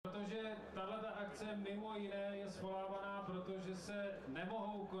akce mimo jiné je svolávaná, protože se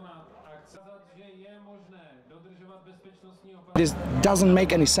nemohou konat akce, že je možné dodržovat bezpečnostní opatření. This doesn't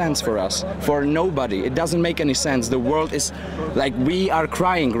make any sense for us, for nobody. It doesn't make any sense. The world is like, we are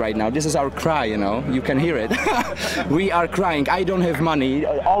crying right now. This is our cry, you know. You can hear it. We are crying. I don't have money.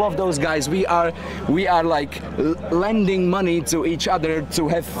 All of those guys, we are like lending money to each other to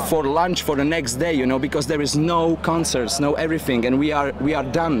have for lunch for the next day, you know, because there is no concerts, no everything, and we are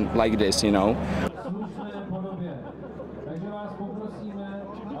done like this, you know.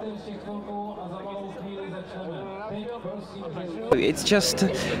 It's just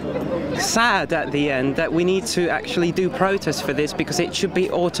sad at the end that we need to actually do protests for this, because it should be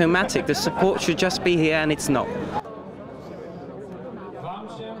automatic. The support should just be here, and it's not.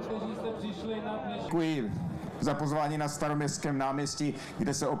 Děkuji za pozvání na Staroměstském náměstí,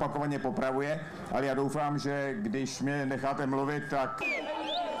 kde se opakovaně popravuje, ale já doufám, že když mě necháte mluvit, tak...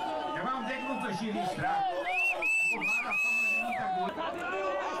 Já vám řeknu, co šíří strach.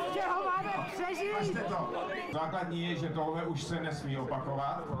 Základní je, že tohle už se nesmí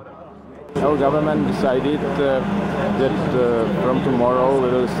opakovat. Our government decided that from tomorrow we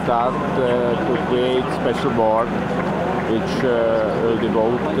will start to create special board which will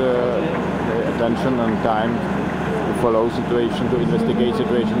devote attention and time to follow situation, to investigate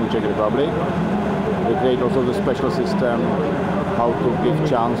situation in Czech Republic. We create also the special system how to give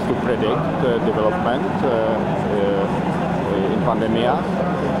chance to predict development in pandemia,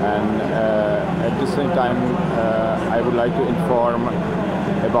 and at the same time I would like to inform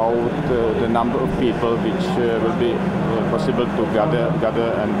about the number of people which will be possible to gather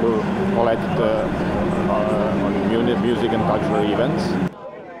and to collect on music and cultural events.